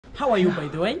How are you, by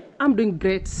the way? I'm doing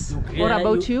great. Okay. What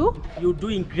about you? You're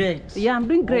doing great. Yeah, I'm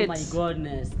doing great. Oh my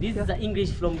goodness. This is the English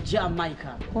from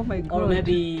Jamaica. Oh my god. Or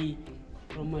maybe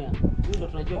from where?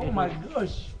 Oh my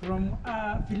gosh, from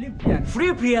Philippines.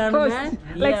 Philippines, Coast. man.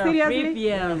 Like seriously?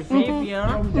 Philippines.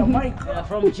 From Jamaica.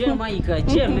 From Jamaica.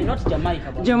 Not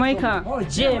Jamaica. But Jamaica. Oh,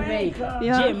 Jamaica.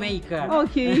 Yeah. Jamaica.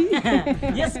 Okay.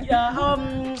 Yes.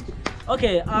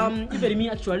 Okay. Even me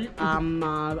actually.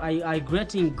 I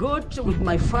greeting good with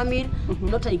my family.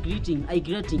 Not I greeting.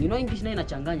 You know English na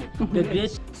inachanganya. The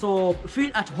great. So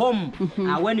feel at home.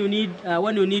 When you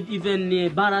need even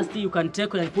ballast, you can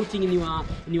take and putting in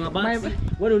your bags.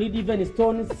 When you need even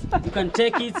stones, you can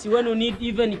take it. When you need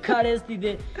even carrots,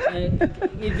 the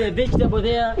vegetable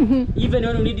there. Even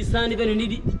when you need the sand, even you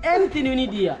need anything you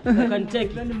need here, you can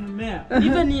take it.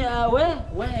 Even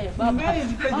where baba.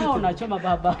 Oh, nachoma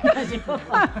baba.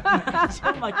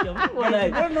 Nachoma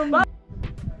kiambo.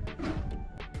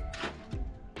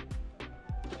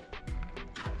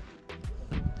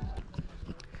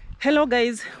 Hello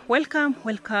guys, welcome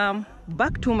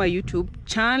back to my YouTube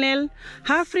channel,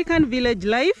 African Village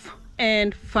Life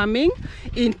and Farming.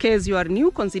 In case you are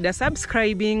new, consider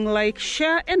subscribing, like,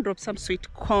 share and drop some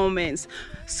sweet comments.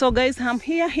 So guys, I'm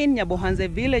here in Nyabohanze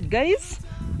village, guys.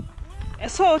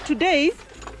 So today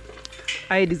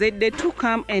I decided to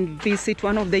come and visit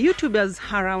one of the YouTubers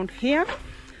around here.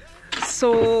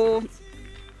 So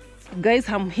guys,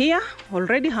 I'm here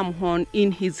already. I'm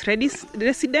in his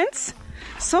residence.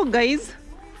 So guys,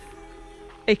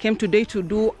 I came today to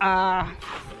do a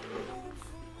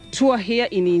tour here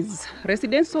in his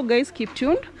residence. So guys, keep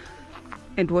tuned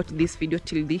and watch this video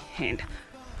till the end.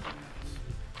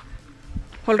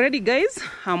 Already guys,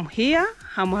 I'm here.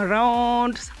 I'm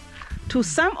around to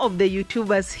some of the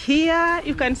YouTubers here.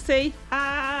 You can say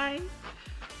hi.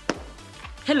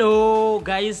 Hello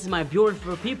guys, my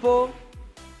beautiful people.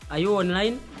 Are you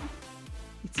online?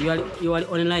 You are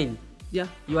online. Yeah.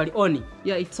 You are on.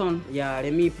 Yeah, it's on. Yeah,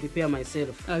 let me prepare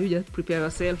myself. You just prepare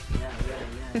yourself.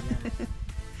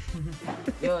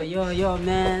 Yeah. Yo,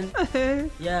 man.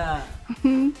 Yeah.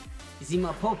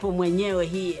 Zima Popo mwenyewe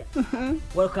here.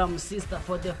 Welcome, sister,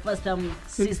 for the first time,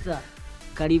 sister.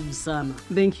 Karibu sana.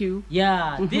 Thank you.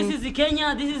 Yeah, this is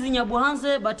Kenya, this is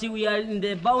Nyabohanze, but we are in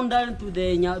the boundary to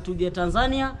the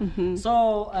Tanzania.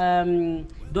 So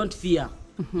don't fear.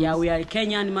 Yeah, we are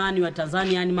Kenyan man, you are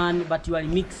Tanzanian man, but you are a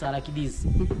mixer like this.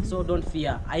 So don't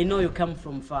fear. I know you come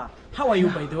from far. How are you,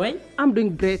 by the way? I'm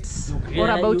doing great. Okay. What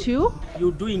about you?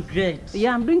 You're doing great.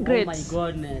 Yeah, I'm doing great. Oh my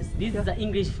goodness. This is the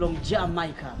English from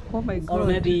Jamaica. Oh my god. Or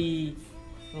maybe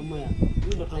from where?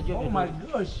 Oh my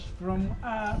gosh, from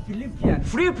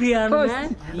Philippines. Philippines, Coast.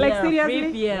 man. Like Yeah, seriously?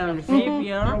 Philippines.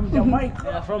 From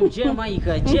Jamaica. From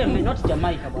Jamaica. Not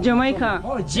Jamaica. But Jamaica.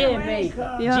 Oh,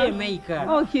 Jamaica. Yeah. Jamaica.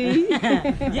 Okay.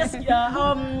 Yes.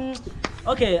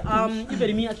 Okay.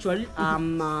 Even me actually.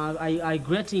 I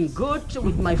greeting good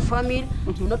with my family.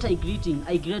 Not I greeting.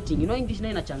 You know English na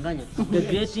inachanganya. The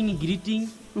greeting.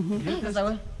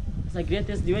 Sasa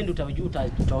greatest wewe ndio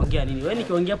utaongea nini? Wewe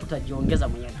nikiongea hapo utajiongeza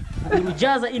mwenyewe.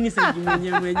 Ujaza innocent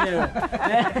mwenyewe.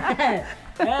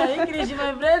 English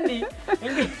my friend.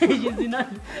 English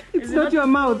It's not your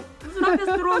mouth. It's not the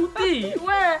strong thing.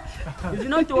 Where is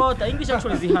not water. English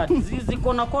actually is hard.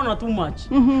 Zikona too much.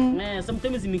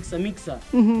 Sometimes mixer.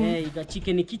 Ika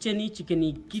chicken kitchen.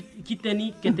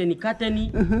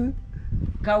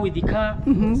 Cow with the car.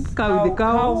 Cow with the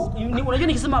cow. Unajua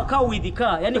nikisema cow with the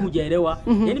car, yani hujaelewa.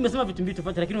 Yani nimesema vitu mbili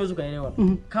tofauti lakini unaweza kaelewa.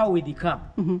 Cow with the car.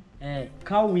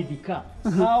 Cow with the car.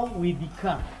 Cow with the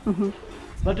car.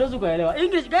 But unaweza kaelewa.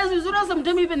 English guys, uzuri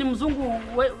sometimes even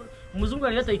mzungu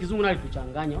alileta kizungu na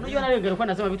alituchanganya. Unajua nani angekuwa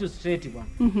anasema vitu straight bwana.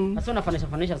 Sasa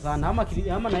unafanisha sana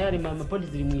ama na yale mapointi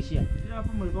zilimuishia.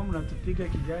 Hapo mlikuwa mnatupiga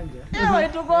kijanja.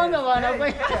 Walitugonga bwana.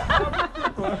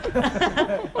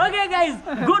 Okay guys,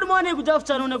 good morning, good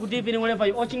afternoon, good evening, wherever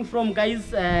you're watching from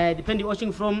guys. Depending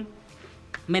watching from.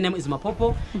 My name is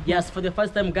Mapopo. Yes, for the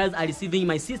first time guys, I'm receiving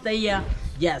my sister here.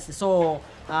 Yes, so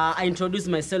I introduce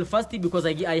myself first because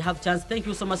I have chance. Thank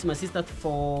you so much, my sister,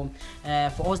 for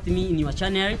hosting me in your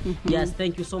channel. Yes,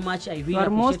 thank you so much. I really You are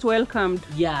most welcomed.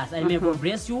 Yes, I may God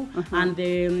bless you. And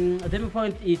the main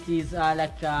point it is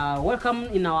welcome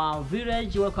in our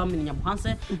village, welcome in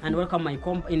Nyabohanze, and welcome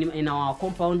in our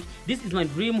compound. This is my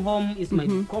dream home. It's my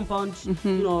compound.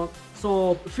 You know.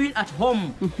 So feel at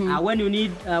home. When you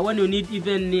need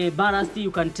even ballast,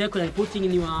 you can take and putting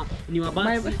in your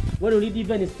bag. When you need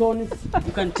even stones,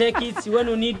 you can take it. When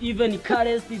you need even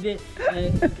carrots, the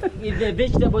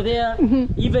vegetable there.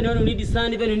 Even when you need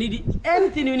sand, even you need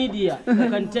anything you need here, you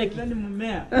can take it.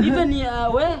 Even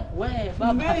where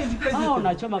baba? Oh,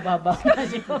 nachoma baba.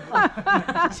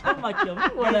 Nachoma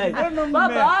kiamu.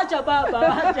 Baba, acha baba,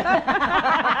 acha.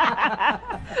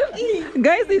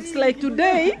 Guys, it's like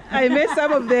today I met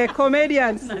some of the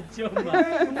comedians.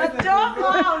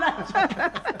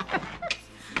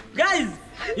 Guys,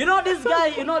 you know this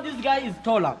guy is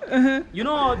taller. You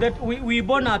know that we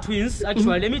born our twins.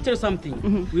 Actually, let me tell you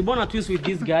something. We born our twins with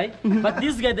this guy, but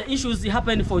this guy, the issues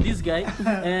happened for this guy.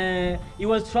 He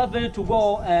was traveling to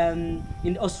go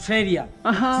in Australia,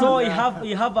 so he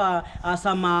have a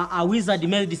wizard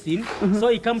medicine. So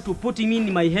he come to putting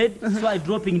in my head, so I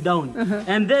dropping down,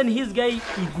 and then his guy is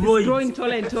growing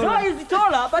taller and taller. So he's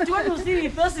taller, but when you see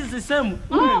his face is the same.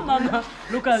 Oh, mama,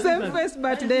 look at same face,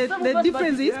 but the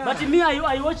difference is. But me,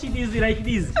 I watch it is like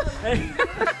this.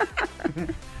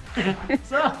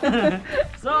 so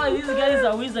this guy is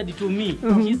a wizard to me.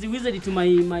 He's a wizard to my.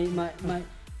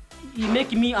 He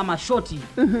make me I'm a shorty.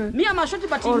 Me I'm a shorty,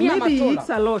 but or me I'm a maybe taller. he eats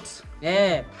a lot.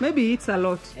 Yeah. Maybe he eats a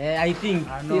lot. I think.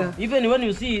 Yeah. Even when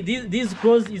you see this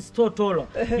clothes is so taller.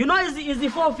 You know, is the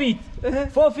 4 feet.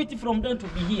 4 feet from down to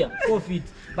be here. 4 feet.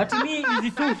 But me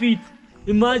is 2 feet.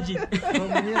 Imagine.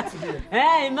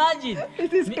 Imagine.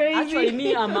 It is crazy. Actually,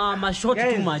 me I'm a short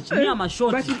too much. Me I'm a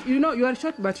short. But you know you are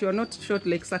short, but you are not short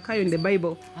like Zakayo in the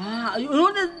Bible. You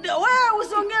know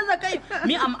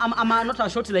me I'm not a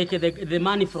short like the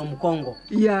man from Congo.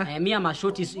 Yeah. Me I'm a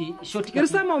short. You're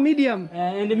somehow medium.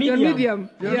 In the medium. You're medium.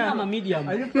 Yeah. I'm a medium.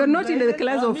 You're not in the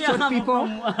class of short people.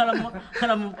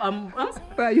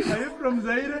 Are you from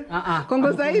Zaire?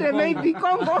 Congo Zaire, maybe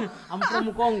Congo. I'm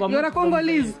from Congo. You're a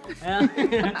Congolese.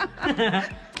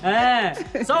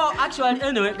 So actually,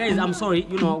 anyway, guys, I'm sorry.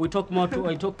 You know, we talk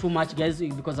too much, guys,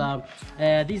 because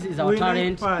this is our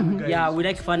talent. Like fun, yeah, we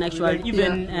like fun. Actually,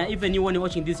 even you when you're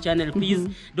watching this channel, please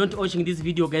don't watching this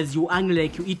video, guys. You angry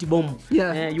like you eat bomb.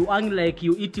 Yeah. You angry like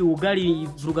you eat ugali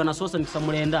vrugana sauce and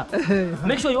samurenda.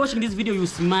 Make sure you're watching this video. You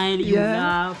smile, you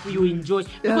laugh, you enjoy.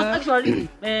 Because actually,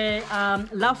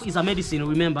 laugh is a medicine.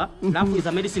 Remember, laugh is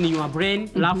a medicine in your brain.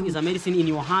 Laugh is a medicine in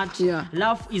your heart. Yeah.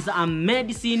 Laugh is a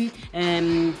medicine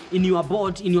in your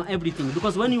body, in your everything.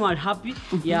 Because when you are happy,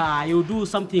 you do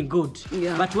something good.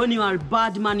 Yeah. But when you are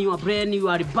bad, man, your brain, you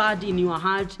are bad in your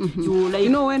heart. You like. You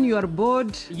know, when you are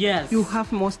bored, yes, you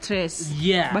have more stress.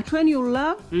 Yeah. But when you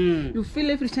laugh, you feel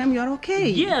every time you are okay.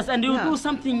 Yes, and you do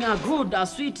something good,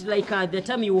 sweet, like the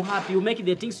time you happy, you make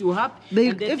the things you happy.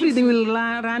 Everything will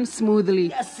run smoothly.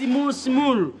 Yes,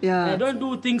 smooth. Yeah. Don't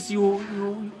do things you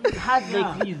had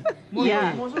like this.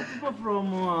 Most of people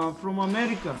from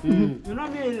America, you know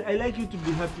me, I like you to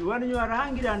be happy. When you are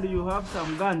hungry and you have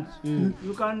some guns,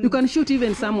 you can shoot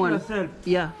even someone. yourself.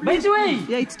 Yeah. By the way,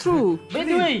 Yeah, it's true. by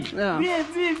the way, Yeah.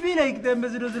 Be like them.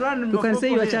 You can say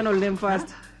your channel name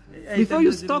first. Before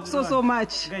you talk so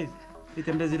much. Guys,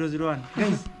 Itembe 001.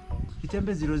 Guys,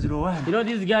 Itembe 001. you know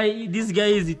this guy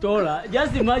is taller.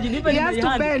 Just imagine, even He in has my to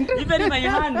hand, bend. even in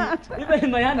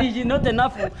my hand, is not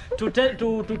enough to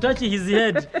touch his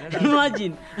head.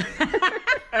 Imagine.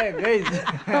 Hey guys,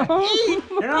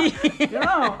 you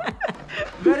know,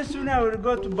 very soon I will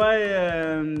go to buy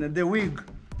the wig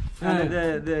and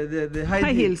the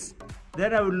high heels.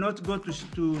 Then I will not go to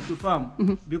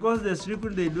farm because the people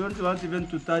they don't want even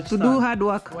to touch. To do hard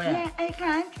work. Where? Yeah, I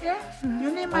can't. Yeah.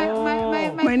 You need my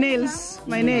My nails.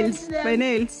 My nails. My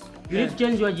nails. You need to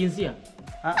change your jinsia.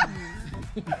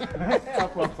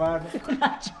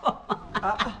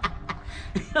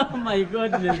 Oh my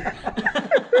goodness.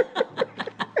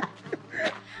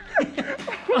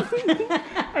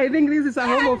 I think this is a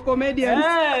home of comedians.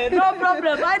 Hey, no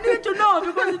problem. I need to know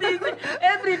because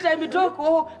every time you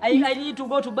talk, I need to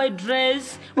go to buy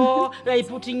dress or I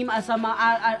putting him some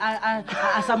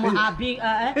big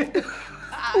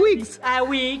Wigs.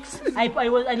 Wigs. I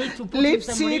need to put him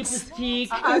some lipstick.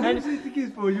 Lipstick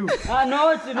is for you.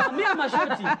 No, it's not. Me, I'm a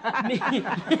shorty.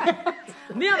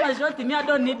 Me, I'm a shorty. Me, I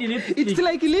don't need the lipstick. It's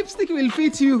like lipstick will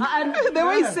fit you. The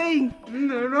way he's saying.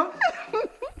 No.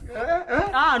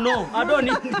 No, I don't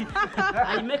need it.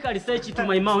 I make a research to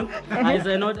my mouth. I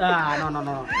say not. No.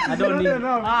 I don't need. Not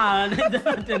enough. That's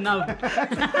not enough.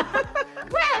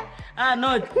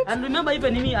 No, and remember,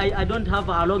 even me, I don't have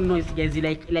a long nose, guys.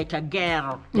 Like a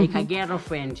girl, like a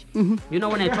girlfriend. You know,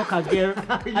 when I talk a girl,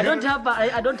 I don't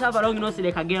have a long nose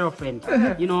like a girlfriend.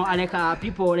 You know, like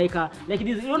people like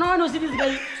this. You know, see this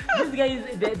guy. This guy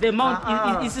is the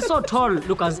mount is so tall.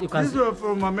 Look, as you can This see. is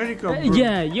from America, bro.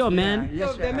 Yeah, yo, man.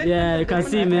 Yeah, you can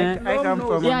see, man. I come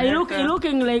from Yeah, America. he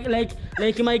looking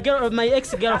like my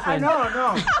ex-girlfriend.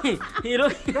 No. He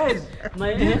look Guys,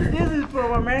 my. this is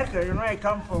from America. You know, I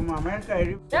come from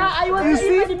America. Yeah, I was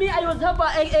even me. I was have a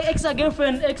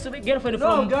ex-girlfriend No,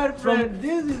 from girlfriend.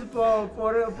 This is for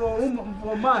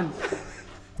man.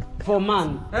 for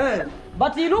man. Hey,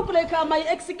 But he look like my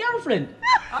ex-girlfriend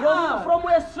from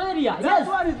Australia. That yes.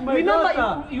 one is my remember,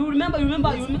 daughter. You remember.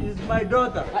 It's my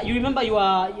daughter. You remember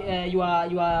your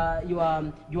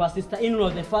sister-in-law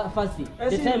the first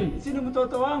the time. Sini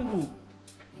mtoto wangu.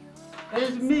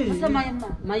 It's me. Sasa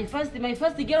my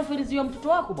first girlfriend is your mtoto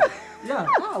wako bwana. Yeah.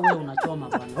 Ah, wewe unachoma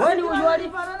bwana. Wewe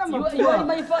you are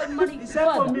my He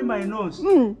sampled me father. my nose.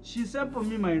 She sampled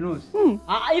me my nose.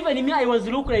 Even me, I was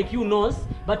look like you nose,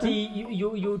 but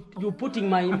you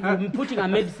putting a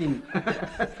medicine.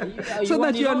 So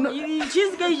that you are not.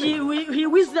 She's guys, he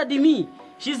wizarded me.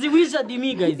 She's the wizard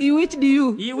me, guys. He wished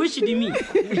you. He wished me.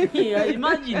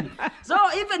 Imagine. So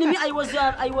even me, I was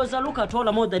a look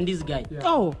taller more than this guy. Yeah.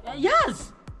 Oh.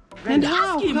 Yes. And Ask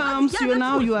how him. comes Yeah, you that's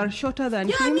now what- you are shorter than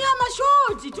Yeah, him? me, I'm a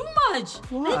short. Too much.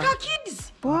 Wow. Like a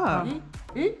kids. Wow.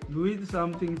 You eat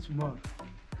something small.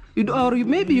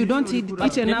 Maybe you don't eat But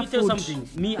let me enough tell food. something.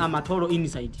 Me, I'm a tall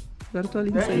inside. You're tall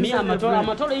inside. Me, I'm a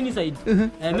tall inside.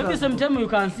 Maybe sometime you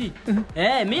can see.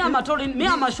 Me, I'm a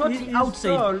short He is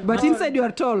outside. tall, But inside you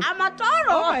are tall. I'm a tall.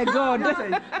 Oh my God.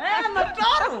 I'm a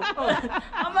tall.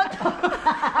 I'm a tall.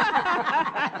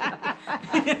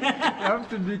 You have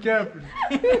to be careful.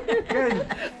 Guys,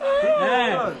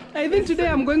 I think today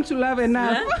I'm going to laugh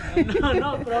enough.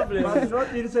 No problem. but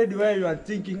not inside where you are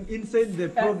thinking, inside the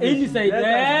province. Inside. Let us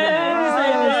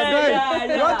Yeah, go.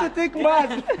 inside. You want to think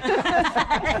bad.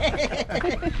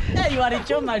 Yeah, you are a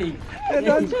chomari.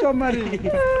 Don't chomari.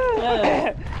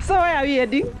 So where are we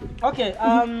heading? Okay,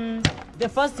 the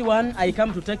first one, I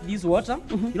come to take this water.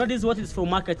 You know, this water is from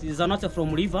market. It's not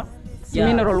from river.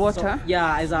 Mineral so- water.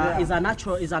 yeah, it's a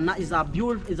natural, it's a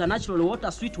natural water,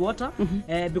 sweet water.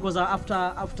 Because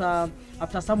after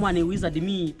someone wizarded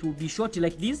me to be short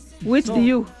like this. Which so- do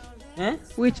you? Eh?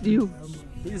 Which do you?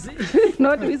 Is it?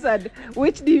 Not wizard.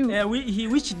 Which do you? He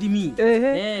wished me.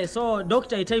 So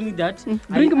doctor told me that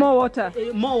Drink more water.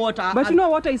 more water. But you know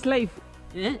water is life.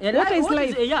 Water is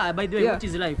life. Yeah, by the way, Yeah. what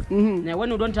is life? Now, when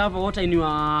you don't have water in your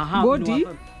house, Body,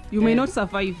 you may not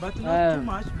survive. But not too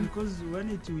much because when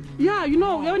it will be Yeah, you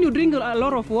know, when you drink a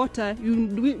lot of water, you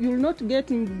will not get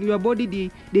in your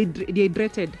body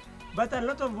dehydrated. But a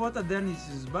lot of water then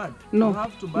is bad. No, You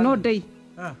have to balance. no day.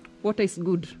 Ah. Water is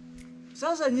good.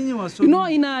 Sasa nyinyi wasomi. You know,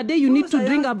 in a day, you need to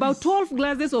drink scientists. about 12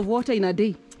 glasses of water in a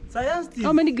day. Scientists.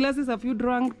 How many glasses have you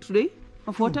drunk today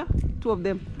of water? 2 of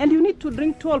them. And you need to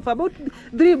drink 12, about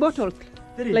 3 bottles.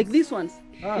 3. Like these ones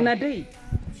in a day.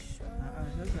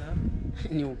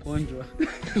 ni ugonjwa.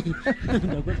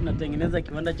 Ndio tunatengeneza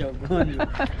kiwanda cha ugonjwa.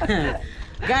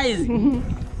 Guys,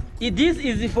 this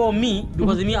is for me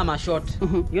because me I'm a short.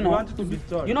 You know. want to be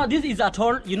tall. You know, this is at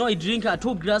all. You know, I drink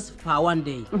 2 glasses per one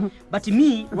day. But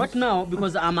me, right now,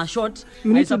 because I'm a short,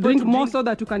 You I need to supposed drink more so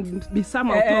that you can be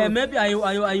somehow tall. Maybe I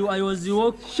was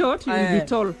Short, you will be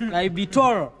tall. I be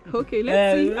tall. Okay,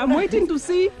 let's see. I'm waiting to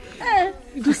see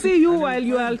you while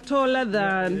you are taller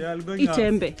than You are going out.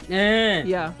 Ichembe.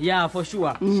 Yeah. Yeah, for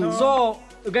sure. So,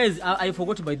 guys, I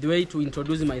forgot by the way to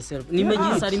introduce myself.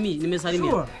 Nimesalimia.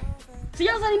 Sure.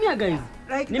 Sijasalimia guys.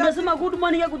 Like Nimesema good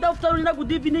morning, good afternoon, na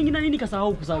good evening na nini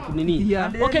kasahau kusahau nini. Yeah.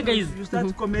 And then Okay guys. You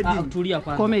start comedy. Tulia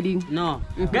kwanza. Comedy. No.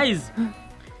 Guys.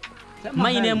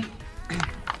 My name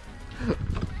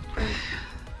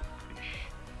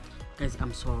Guys,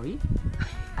 I'm sorry.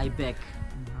 I beg.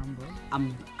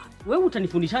 Wewe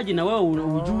utanifundishaje na wewe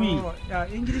ujui? Oh,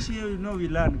 yeah, English here, you know we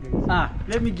learn, guys.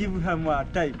 Let me give him more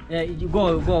time. You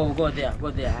go there.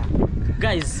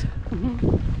 Guys.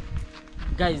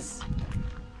 Guys.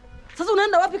 Sasa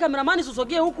unaenda wapi kameramani,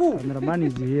 susogee huku? Cameraman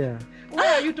is here. Why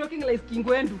are you talking like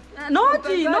Kingwendu? No,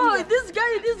 this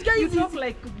guy You is talk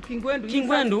like Kingwendu.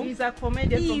 Kingwendu? He's a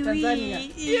comedian from Tanzania.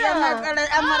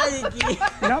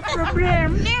 No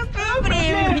problem. No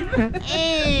problem.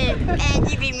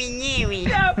 Jibi mwenyewe.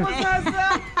 Hapo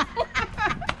sasa.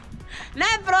 No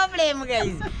problem,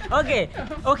 guys.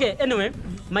 Okay. Anyway,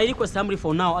 my request summary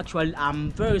for now. Actually,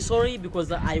 I'm very sorry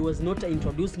because I was not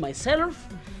introduced myself.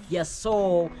 Yes,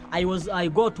 so I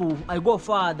go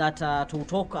far that to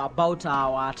talk about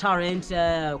our talent,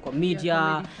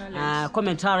 comedian,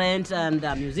 comment talent, and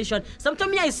musician.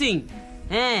 Sometimes I sing.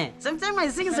 Sometimes I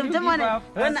sing. Sometimes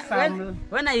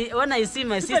when I see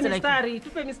my sister like.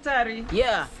 Tupe mistari.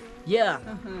 Yeah.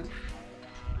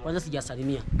 Kwanza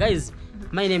sijasalimia. Guys,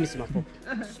 my name is Mapopo.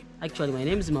 Actually, my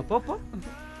name is Mapopo.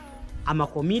 I'm a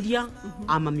comedian.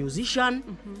 I'm a musician.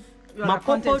 You are a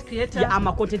content creator. Yeah, I'm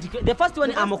a content creator. The first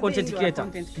one, I'm a content creator.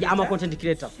 Yeah, I'm a content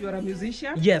creator. You are a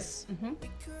musician. Yes.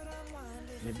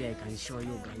 Maybe I can show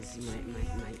you guys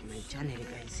my channel,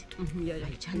 guys.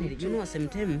 My channel. You know,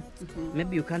 sometimes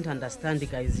maybe you can't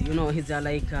understand, guys. You know, it's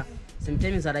like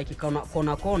sometimes it's like corner.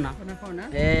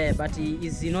 But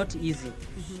it's not easy.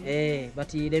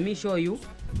 But let me show you.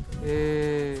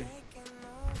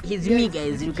 He's me,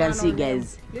 guys. You can see,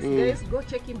 guys. Yes, guys, go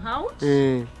check him out.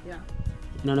 Yeah.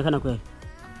 Inaonekana kweli.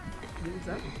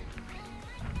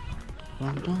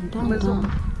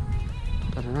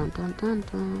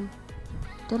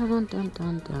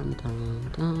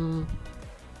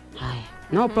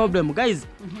 No problem, guys.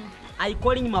 I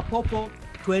calling Mapopo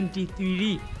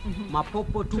 23.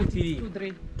 Mapopo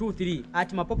 23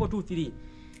 at Mapopo 23.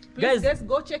 Please, guys,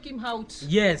 go check him out.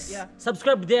 Yes. Yeah.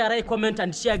 Subscribe there, like, comment,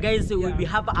 and share, guys. We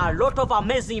have a lot of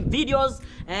amazing videos.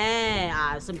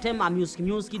 Sometimes I'm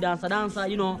music, dancer,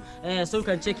 you know. So you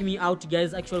can check me out,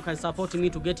 guys. Actually, you can support me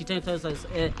to get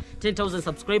 10,000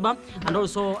 subscribers. And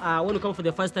also, when you come for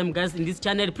the first time, guys, in this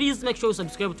channel, please make sure you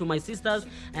subscribe to my sisters.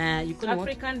 You can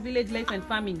African Village Life and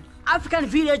Farming. African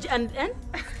Village and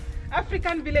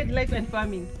African Village Life and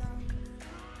Farming.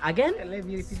 Again? Let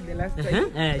me repeat the last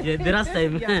time. The last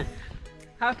time. Yeah.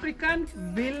 African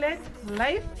Village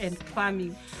Life and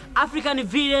Farming. African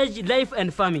Village Life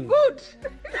and Farming. Good.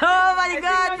 Oh my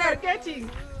God. You're getting.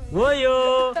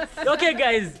 Whoa. Okay,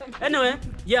 guys. Anyway,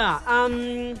 yeah.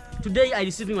 Today I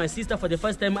received my sister for the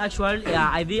first time. Actually,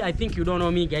 I think you don't know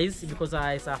me, guys, because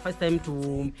it's our first time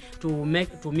to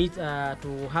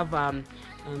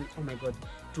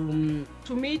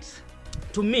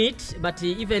meet, but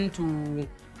even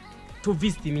to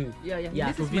visit me.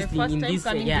 Yeah. To visit me in this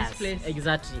place.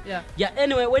 Exactly. Yeah.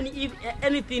 Anyway,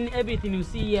 everything you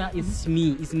see here is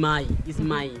me. Is my.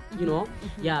 You know.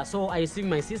 Yeah. So I see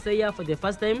my sister here for the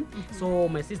first time. So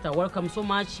my sister, welcome so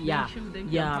much. Yeah.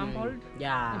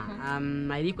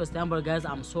 My request, humble, guys.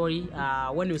 I'm sorry.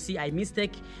 When you see I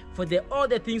mistake for all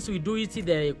the things we do, it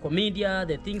the comedian,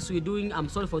 the things we're doing. I'm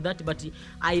sorry for that, but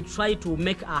I try to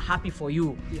make happy for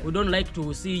you. Yeah. We don't like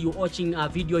to see you watching a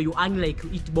video you act like you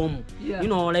eat bomb. Yeah. You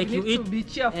know, like you eat. To be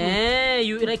cheerful.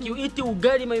 You eat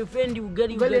ugali, my friend.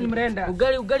 Ugali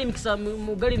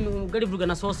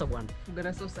vugana sosa bwana.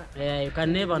 Vugana sosa. You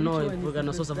can never know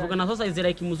vugana sosa. Vugana sosa is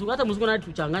like muzungu. Hata muzungu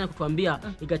anatuchanganya kutuambia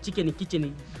ika chicken.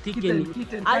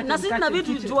 Na sisi na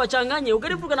vitu tuwachanganye.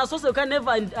 Ugali vugana sosa, you can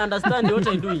never understand what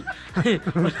I'm doing.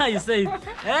 What I say.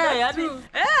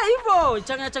 Hivyo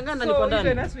changanya ndani kwa ndani. So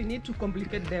even as we need to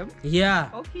complicate them. Yeah.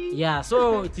 Okay. Yeah,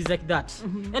 so it is like that.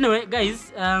 Anyway,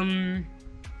 guys, okay,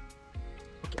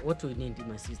 what do we need,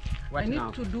 my sister? What I need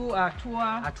now? to do a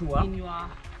tour in your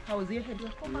house. Here,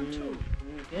 come on too.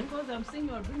 Okay. Because I'm seeing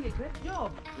you are doing a great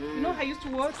job. You know, I used to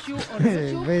watch you on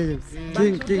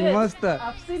YouTube. King Master.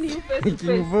 I've seen you face to King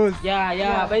face. Boss.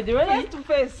 Yeah. By the way, Face to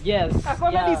face. yes. A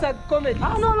comedy is a comedy.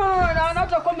 No,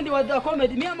 not a comedy. What a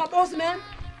comedy? Me, I'm a boss, man.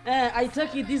 I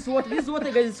take it. This water,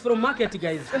 guys, is from market,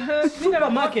 guys.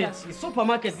 Supermarket.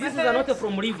 This is not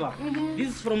from river. This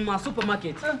is from a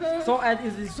supermarket. So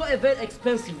it's so very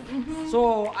expensive.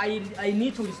 So I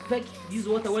need to respect this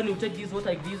water. When you take this water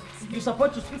like this, you're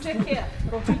supposed to take care.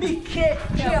 To be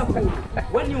careful.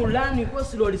 When you learn, you go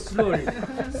slowly.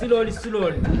 You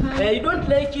don't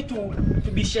like it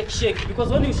to be shake because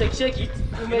when you shake it,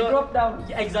 you may drop down.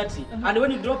 Yeah, exactly. And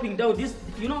when you're dropping down, this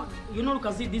you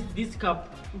can see this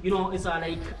cup. You know, it's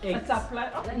like eggs.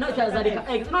 No, it's like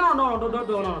eggs.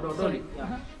 No. Sorry.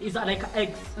 Yeah. It's like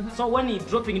eggs. So when it's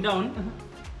dropping down,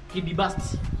 it be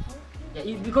burst.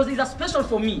 Yeah, because it's a special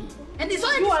for me. And it's so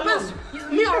expensive.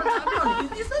 Me alone.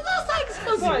 It's so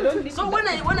expensive. So when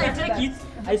I take it,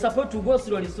 I support to go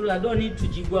slowly. I don't need to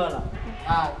jigwala.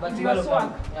 But you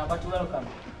welcome. Yeah, but you welcome.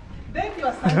 Thank you,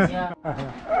 Asante. Yeah.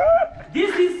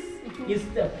 This is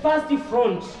the first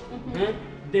front.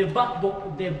 The back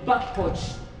porch.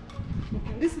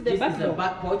 This is the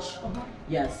back porch.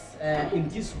 Yes, in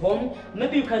this home.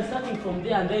 Maybe you can start from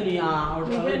there and then you are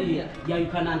already. Yeah, you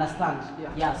can understand.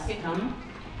 Yeah. Yes. Okay.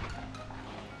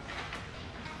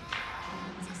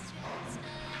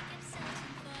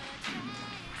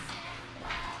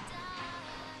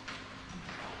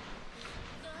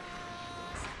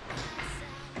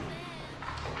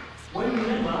 When you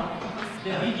remember.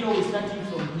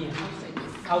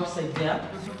 outside there.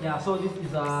 Yeah, so this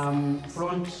is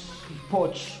front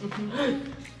porch.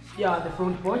 Yeah, the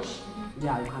front porch.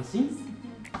 Yeah, you can see.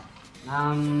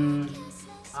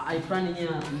 I plan here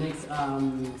to make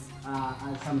some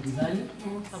design.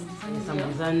 Some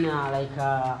design like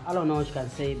I don't know what you can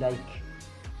say, like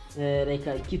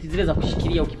kiti zile za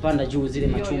kushikilia ukipanda juu zile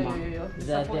machuma.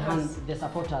 The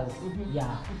supporters.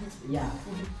 Yeah.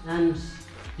 And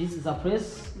this is a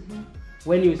press.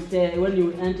 When you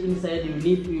enter inside,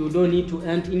 you don't need to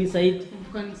enter inside.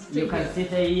 You can sit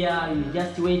here. You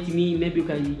just wait me. Maybe you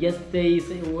can just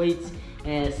wait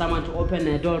someone to open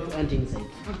a door to enter inside.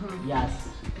 Yes.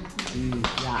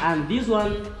 Yeah. And this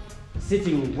one,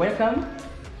 sitting room. Welcome.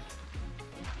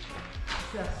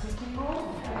 It's a sitting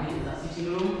room. This is a sitting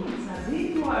room. It's a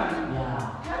big one.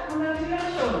 Yeah.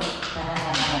 Congratulations.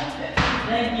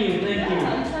 Thank you.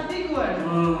 Yeah, it's a big one.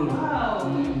 Wow.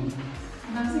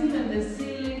 I've seen that the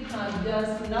ceiling are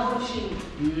just nourishing.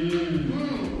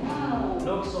 Wow.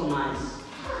 Looks so nice.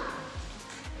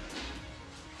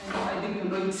 I think you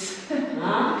know it.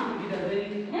 Huh? You did a very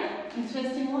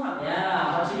interesting one.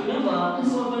 Yeah, but you remember,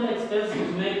 it's so very expensive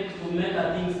to make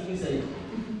things inside.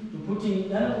 To put in,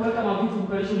 welcome a bit to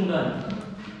operation done.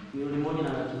 You remote in a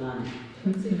nani.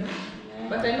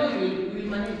 But I know you will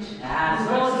manage. Slowly.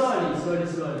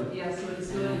 Yeah,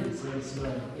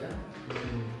 slowly. Yeah.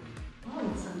 Oh,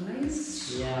 it's a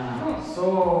nice. Yeah. So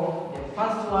the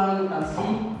first one you can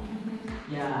see.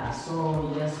 Yeah.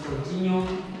 So yes, continue.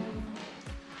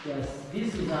 Yes,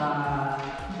 this is a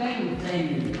dining.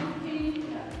 Okay.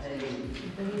 Yeah,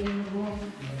 Dining room.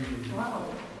 Wow.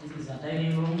 This is a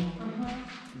dining room.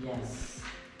 Yes.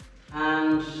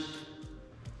 And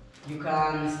you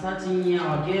can start in here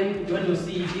again. When you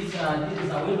see this is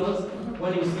a windows.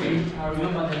 When you see it, I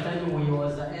remember the time when you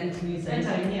was entering inside.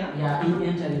 Entering here. Yeah,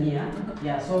 entering here.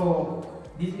 Yeah. So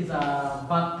this is a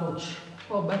back porch.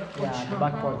 Oh, back porch. Yeah, the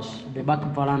back porch, the back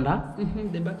veranda.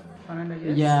 The back veranda.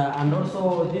 Yes. Yeah, and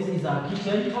also this is a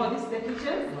kitchen. Oh, this is the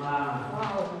kitchen.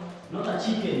 Wow. Not a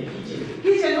kitchen.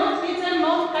 Kitchen, not kitchen,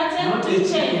 no curtain. Not kitchen. a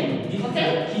kitchen. This Okay.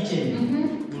 is a kitchen.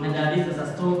 And this is a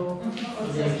stove.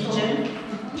 It's The a kitchen.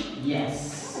 stove.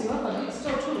 Yes. You have a big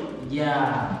store too.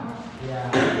 Yeah. I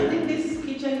think this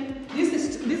kitchen,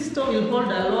 this store will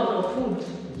hold a lot of food.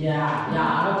 Yeah, a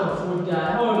lot of food.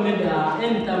 Or maybe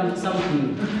anytime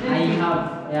something I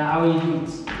have, I will do it.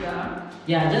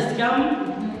 Yeah, just come.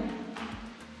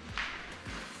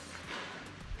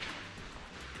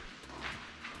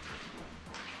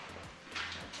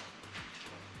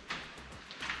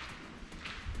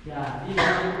 Yeah, these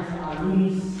are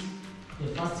rooms. The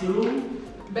first room.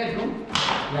 Bedroom.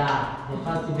 Yeah, the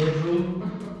first bedroom.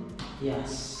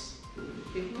 Yes.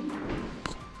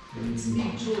 It's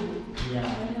big too. Yeah.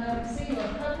 And I'm seeing a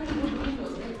couple good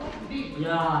windows. They're quite big.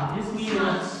 Yeah, these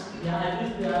windows. Yeah,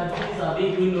 these are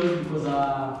big windows because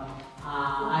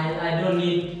I don't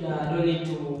need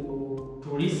to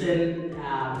listen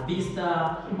Vista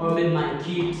or maybe my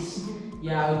kids.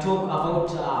 Yeah, we talk about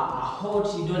hot.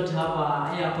 You don't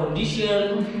have air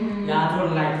condition. Yeah, I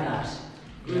don't like that.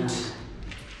 Good.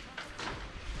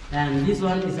 And this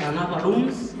one is another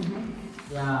rooms.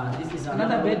 Yeah, this is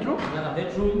Another bedroom? Another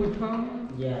bedroom.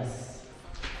 Yes.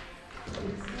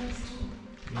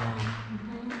 Yeah.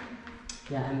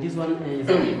 Yeah, and this one is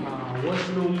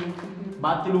washroom,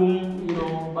 bathroom. You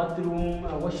know, bathroom,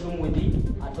 washroom with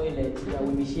a toilet. Yeah,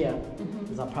 will be shared.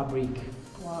 It's a public.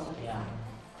 Wow. Yeah.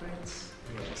 Great.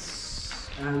 Yes.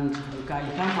 And you can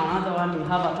come another one. We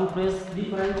have a two-place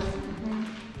difference.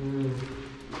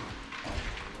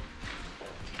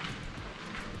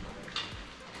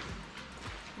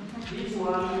 This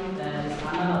one is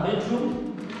another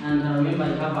bedroom, and remember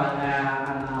you have a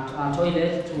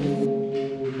toilet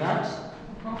to that.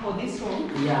 For this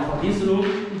room? Yeah, for this room.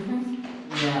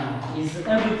 Yeah, it's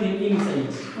everything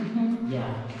inside.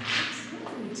 Yeah.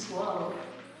 It's wow.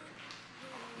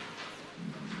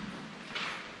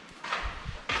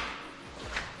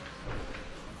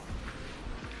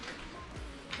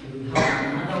 We have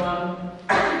another one.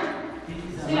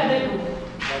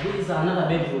 This is another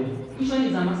bedroom. Which one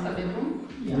is a master bedroom?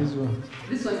 Yeah. This one.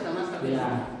 This one is the master bedroom.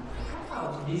 Yeah.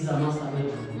 This is a master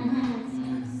bedroom.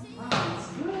 Wow, it's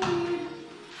good.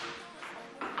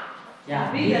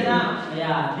 Yeah. Bigger now.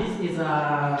 Yeah. This is a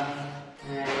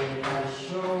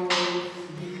show.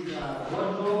 This is a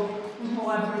wardrobe.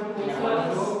 Wardrobe. Yeah,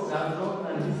 wardrobe,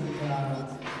 and this is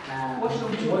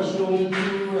Washroom too. washroom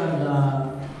too, and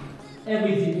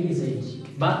everything inside.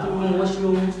 Bathroom,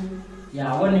 washroom.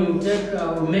 Yeah, when you take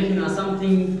making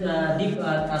something deep,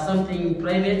 something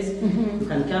private, you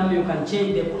can come, you can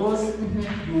change the clothes.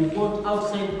 You go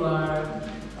outside, you are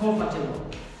comfortable.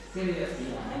 Serious.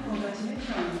 Yeah.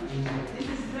 Congratulations.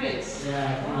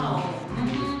 Yeah. Wow.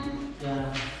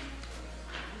 Yeah.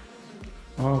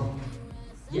 Wow.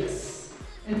 Yes.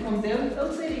 And from there,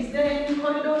 outside, is there any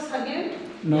corridors again?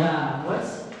 No. Yeah. What?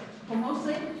 From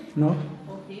outside? No.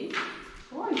 Okay.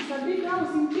 Oh, it's a big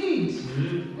house indeed.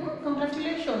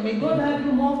 Congratulations. May God have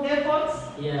you more efforts.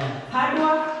 Yeah. Hard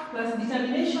work plus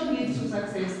determination leads to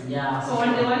success. Yeah. So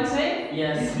on the one side,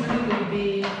 Yes. this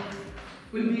building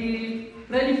will be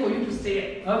ready for you to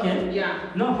stay. Okay.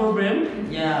 Yeah. No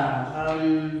problem. Yeah.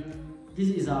 This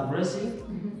is our blessing.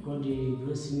 God is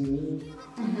blessing me.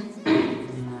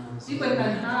 Yeah. So If I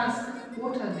can ask,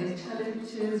 what are the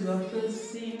challenges you are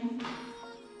facing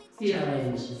here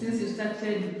Challenges. since you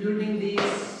started building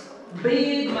this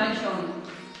big mansion?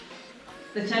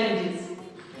 The challenges.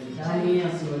 tell me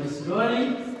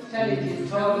slowly. Challenges. We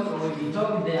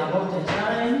talk there about the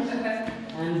challenge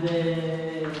and the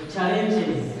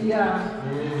challenges. Yeah.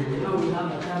 You know, we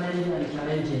have a challenge and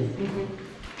challenges.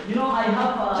 You know, I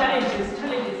have Challenges. I'm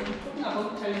talking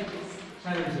about challenges.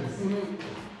 challenges.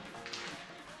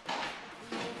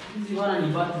 Hizi wana ni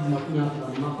bati zinakunya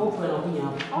hapa. Mapopo yanakunya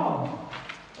hapa. Oh.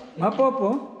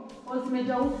 Mapopo.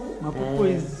 Zimejaa huku. Mapopo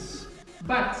is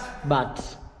But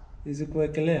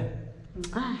kuwekelea. It's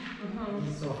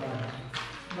so hard.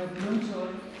 But don't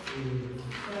worry.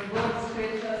 God's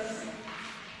gracious.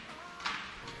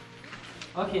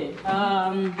 Okay.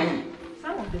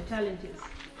 Some of the challenges.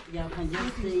 Yeah, I can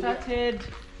just We say. started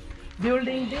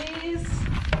building this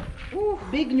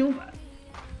big new.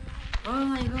 Oh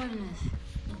my goodness.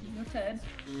 You're tired?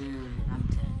 I'm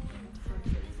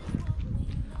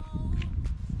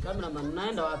Cameraman,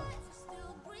 naenda wapi?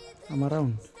 I'm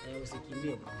around.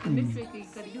 Usikimbie. Make sure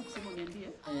ikaribia kusema uniambie.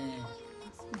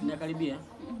 Nakaribia.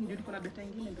 Ndio tuko na beta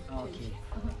ingine ndio. Okay.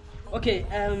 Okay,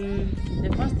 the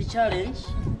first challenge,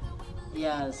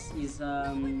 yes, is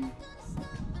yeah,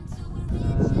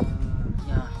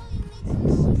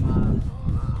 it's,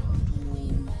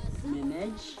 to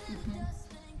manage,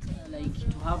 like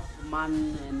to have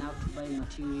man enough to buy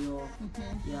material,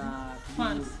 yeah, to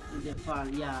Funds. do the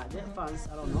fund, yeah, the funds,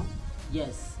 I don't know,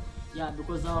 yes. Yeah,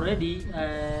 because already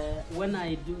when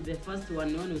I do the first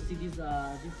one, when you see this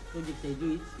project I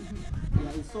do it,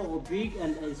 yeah, it's so big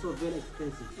and it's so very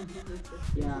expensive.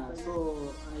 Yeah,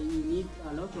 so I need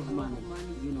a lot of money,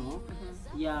 you know.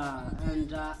 Yeah,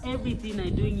 and everything I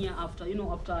doing here after, you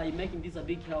know, after I making this a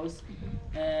big house,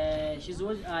 I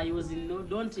was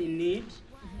don't in need.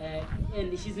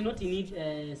 And she's not in need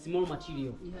small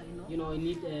material. Yeah, I know. You know, I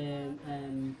need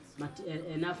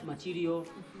enough material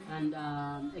and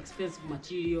expensive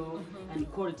material and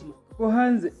quality.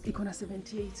 Hands iko na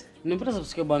 78. Nimepata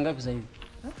subscriber ngapi sasa hivi?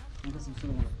 Nimepata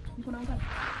subscriber ngapi? Niko na ngapi?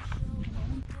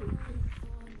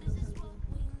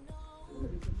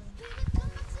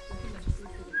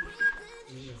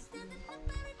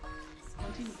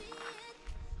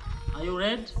 Are you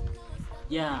ready?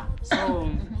 Yeah. So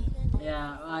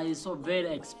yeah, I saw very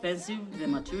expensive the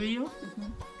material,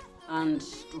 and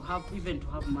to have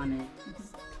money.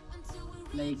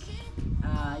 Like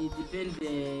it depends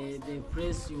the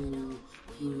price you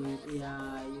look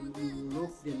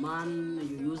the man,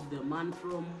 you use the man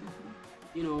from,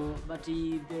 you know. But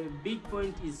the big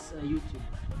point is YouTube.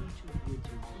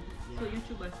 So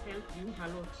YouTube has helped you a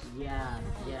lot.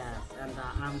 Yes, and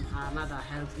another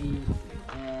healthy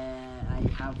I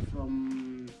have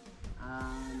from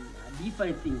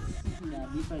different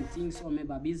things, or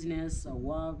maybe business,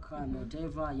 work, and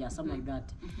whatever. Yeah, something like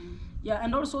that. Yeah,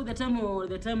 and also the time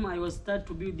I was start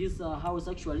to build this house,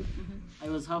 actually, I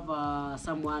was have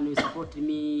someone who supported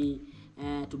me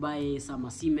to buy some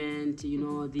cement, you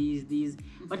know, these.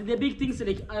 But the big things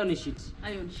like iron sheet.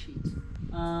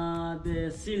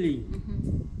 The ceiling,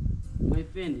 my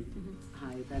friend.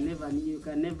 You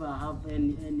can never have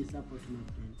any support, my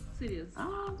friend. Serious?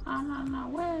 No,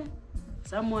 where?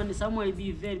 Someone will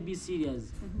be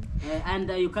serious, and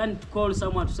you can't call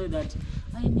someone to say that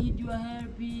I need your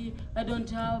help. I don't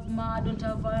have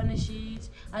iron sheet.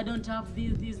 I don't have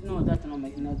this. No, that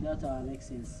makes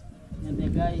sense. And the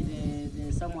guy,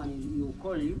 the someone you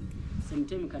call you,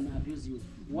 sometimes can abuse you.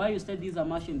 Why you said this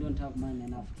machine don't have money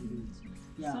enough to do it?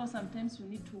 Yeah. So sometimes you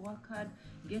need to work hard,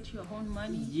 get your own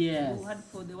money. Yes. You hard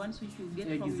for the ones which you get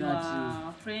from Exactly.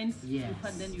 your friends. Yes.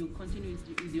 Then you continue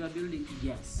with your building.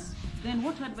 Yes. Then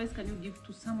what advice can you give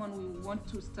to someone who want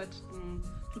to start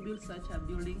to build such a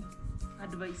building?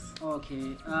 Advice.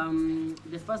 Okay.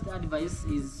 The first advice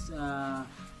is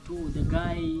to the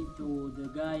guy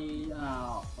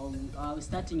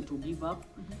starting to give up.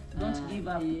 Don't give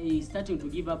up. He's starting to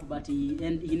give up, but he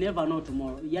never know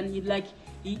tomorrow.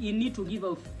 He need to give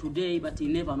up today, but he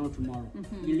never know tomorrow.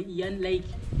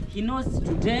 He knows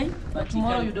today, but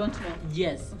tomorrow you don't know.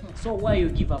 Yes. So why you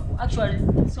give up? Actually,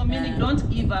 so meaning don't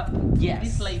give up. Yes.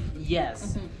 This life.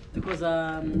 Yes. Because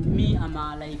me, I'm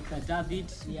like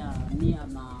David. Yeah. Me,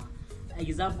 I'm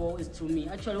example is to me.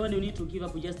 Actually, when you need to give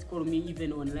up, you just call me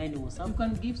even online or something.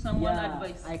 You can give someone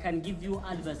advice. I can give you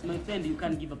advice, my friend. You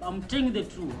can give up. I'm telling the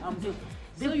truth.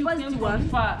 So you came from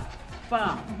far.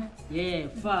 Yeah,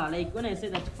 far. Like when I say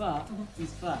that far,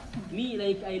 is far. Me,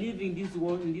 like I live in this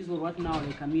world right now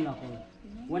like a miracle.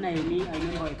 When I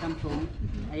remember I come from,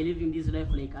 I live in this life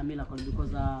like a miracle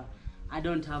because I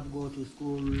don't have go to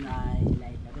school. I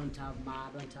don't have ma,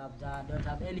 don't have dad, don't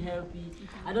have any help.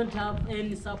 I don't have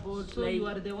any support. So you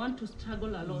are the one to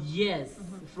struggle a lot. Yes,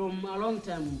 from a long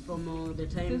time, from the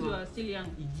time since you are still young.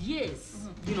 Yes,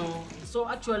 you know. So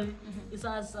actually, it's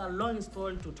a long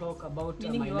story to talk about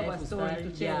my you have a story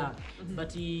lifestyle. to tell. Yeah,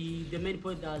 but the main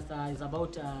point is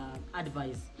about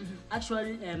advice.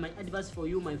 Actually, my advice for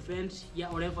you, my friend,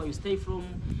 wherever you stay from,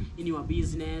 in your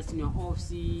business, in your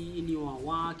office, in your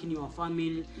work, in your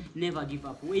family, never give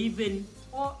up. Even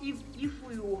or if you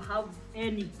have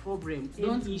any problem,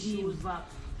 don't any issues, give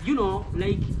up. you know,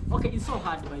 like, okay, it's so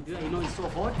hard, by the way, you know, it's so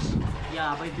hot.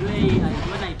 Yeah, by the way,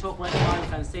 when I talk right now, you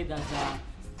can say that,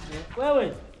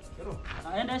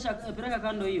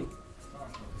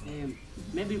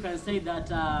 maybe you can say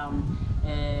that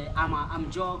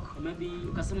I'm joke, maybe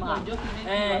ukasema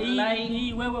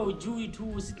hii wewe ujui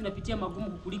tu, sisi tunapitia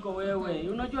magumu kuliko wewe.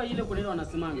 Unajua ile kulele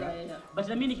wanasemanga. But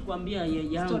na mimi nikikwambia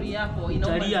story yako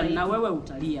utalia na wewe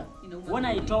utalia. When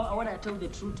I tell the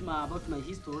truth about my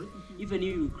history, even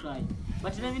you will cry.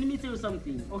 But let me tell you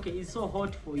something. Okay, it's so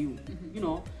hot for you, you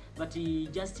know, but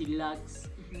just relax.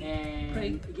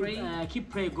 Keep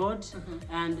pray God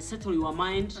and settle your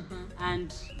mind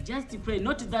and just pray.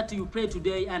 Not that you pray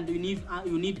today and you need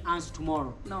answer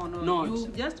tomorrow. No. You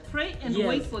just pray and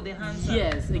wait for the answer.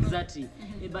 Yes, exactly.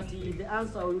 But the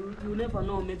answer you never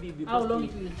know. Maybe because how long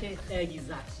it will take.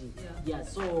 Exactly. Yeah.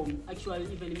 So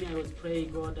actually, even me, I was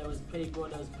praying God.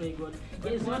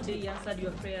 But it's not He answered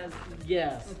your prayers.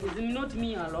 Yes. It's not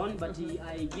me alone, but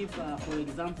I give, for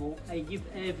example, I give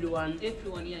everyone.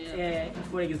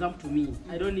 For example, to me.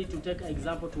 I don't need to take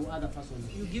example to other persons.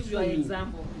 You give your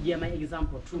example. Yeah, my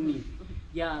example to me.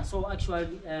 Yeah. So actually,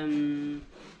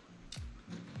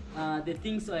 the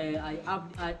things I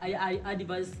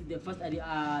advise, the first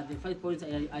points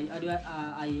I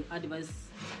advise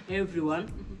everyone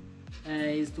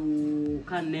is to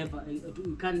can't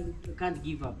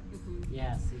give up.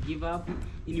 Yes, give up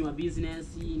in your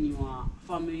business, in your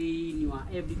family, in your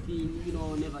everything. You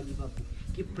know, never give up.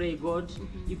 Keep pray God.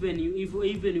 Even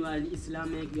you are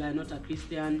Islamic, you are not a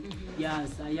Christian.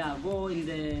 Yes, go in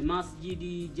the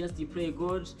masjid, just pray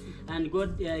God, and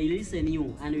God will listen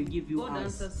you and will give you God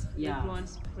answers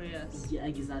everyone's prayers. Yeah,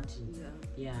 exactly.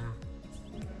 Yeah.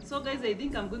 So guys, I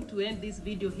think I'm going to end this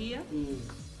video here.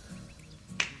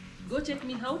 Go check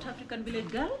me out, African Village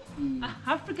Girl.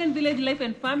 African Village Life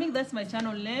and Farming, that's my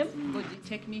channel name. Go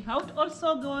check me out.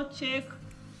 Also go check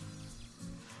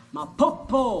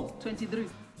Mapopo 23.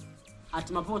 At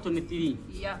Mapopo 23.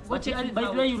 Yeah. But by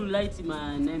the way, you write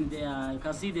my name there. You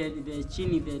can see the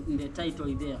chin in the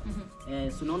title there.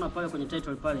 So unaona pale kwenye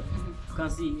title pale. You can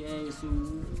see so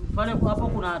pale hapo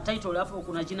kuna title, hapo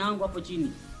kuna jina langu hapo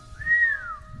chini.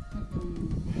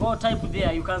 Go type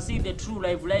there, you can see the true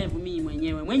live me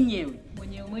mwenyewe.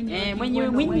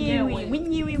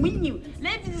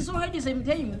 Life is so hard same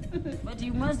time, but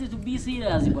you must to be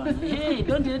serious, bwana. Hey,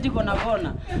 don't let it kona.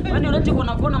 When you let it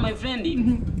kona, my friend,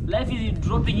 life is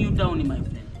dropping you down, my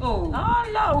friend. Oh.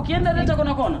 Allah, ukienda leta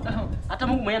kona. Hata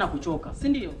Mungu mwenyewe anakuchoka. Si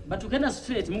ndio? But ukienda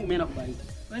straight, Mungu mwenyewe anakubariki.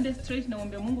 Wende straight na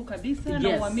ombe Mungu kabisa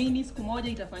na uamini siku moja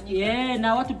itafanyika. Yeah,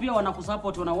 na watu pia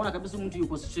wanakusupport, wanaona kabisa mtu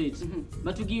yuko straight.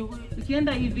 But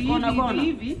ukienda hivi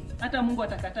hata Mungu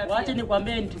atakataa. Waache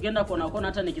nikwambie tukienda kona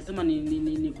hata nikisema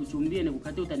nikuchumbie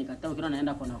nikukatie utanikataa ukiona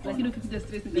naenda kona. Lakini ukikuja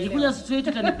straight nikikuja straight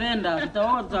utanipenda,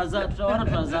 tutaona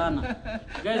tutazana.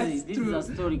 Guys, this is a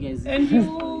story, guys. And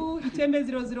you Itembe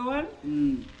 001?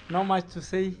 Not much to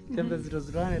say. Itembe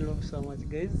 001, I love you so much,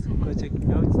 guys. Go check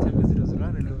me out. Itembe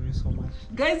 001, I love you so much.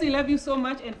 Guys, we love you so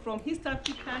much, and from East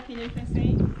Africa, Kenya, you can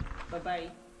say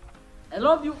bye-bye. I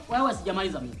love you. Wewe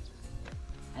sijamaliza mimi.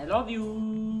 I love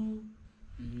you.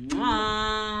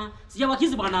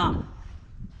 Sijawakizi bwana.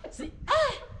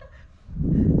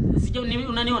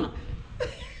 Unaniona?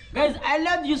 Guys, I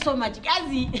love you so much.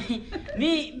 Guys,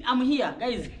 I'm here,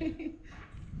 guys.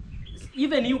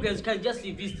 even you guys can just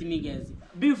visit me, guys.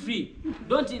 Be free.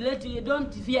 Don't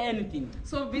fear anything.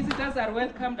 So visitors are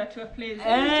welcomed at your place.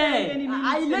 Hey,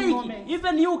 I like it.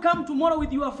 Even you come tomorrow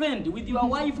with your friend, with your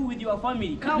wife, with your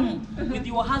family. Come with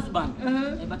your husband.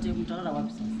 But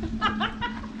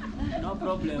no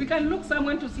problem. We can look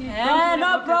someone to sleep.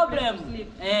 No problem.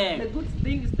 The good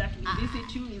thing is that we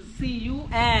visit you, we see you.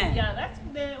 Yeah, that's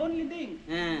the only thing.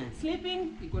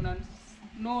 Sleeping, we're gonna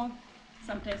know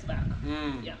sometimes back.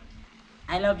 Yeah.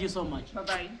 I love you so much. Bye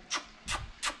bye.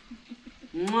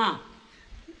 Mwah.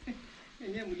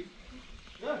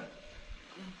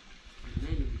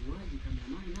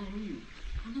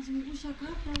 Anazungusha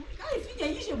kaka. Kai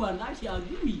sijaishe bwana, acha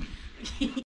ajui.